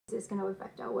this going to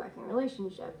affect our working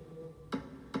relationship?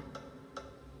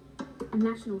 A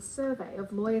national survey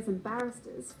of lawyers and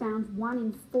barristers found 1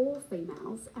 in 4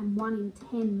 females and 1 in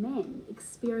 10 men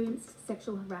experienced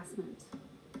sexual harassment.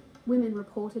 Women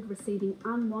reported receiving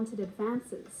unwanted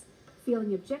advances,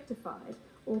 feeling objectified,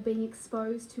 or being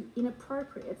exposed to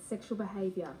inappropriate sexual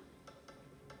behaviour.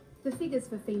 The figures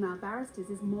for female barristers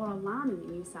is more alarming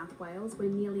in New South Wales, where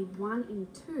nearly 1 in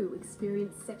 2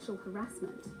 experienced sexual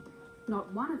harassment.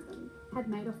 Not one of them had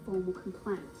made a formal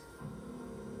complaint.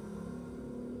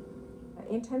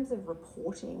 In terms of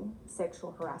reporting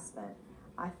sexual harassment,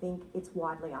 I think it's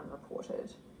widely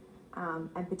unreported,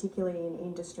 and particularly in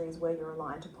industries where you're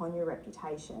reliant upon your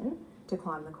reputation to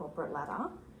climb the corporate ladder,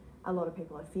 a lot of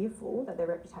people are fearful that their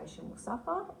reputation will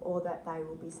suffer or that they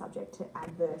will be subject to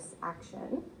adverse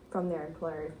action from their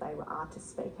employer if they are to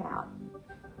speak out.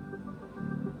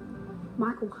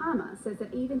 Michael Harmer says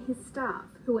that even his staff,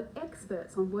 who are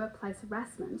experts on workplace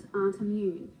harassment, aren't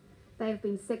immune. They have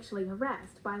been sexually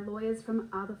harassed by lawyers from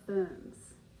other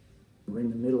firms. We're in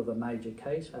the middle of a major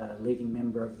case. A leading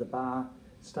member of the bar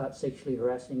starts sexually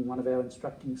harassing one of our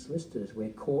instructing solicitors. We're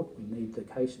caught, we need the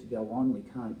case to go on, we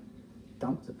can't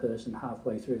dump the person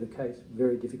halfway through the case.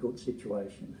 Very difficult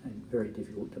situation and very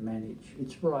difficult to manage.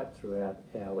 It's right throughout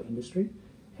our industry,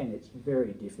 and it's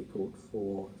very difficult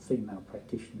for female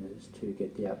practitioners to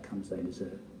get the outcomes they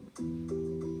deserve.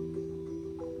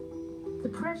 The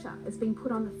pressure has been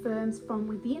put on the firms from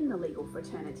within the legal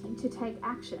fraternity to take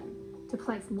action, to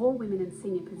place more women in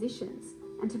senior positions,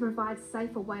 and to provide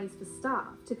safer ways for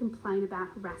staff to complain about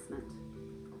harassment.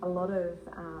 A lot of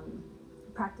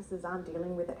practices aren't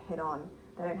dealing with it head on.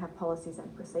 They don't have policies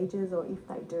and procedures, or if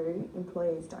they do,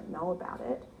 employees don't know about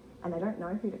it and they don't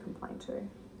know who to complain to.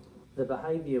 The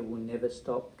behaviour will never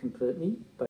stop completely, but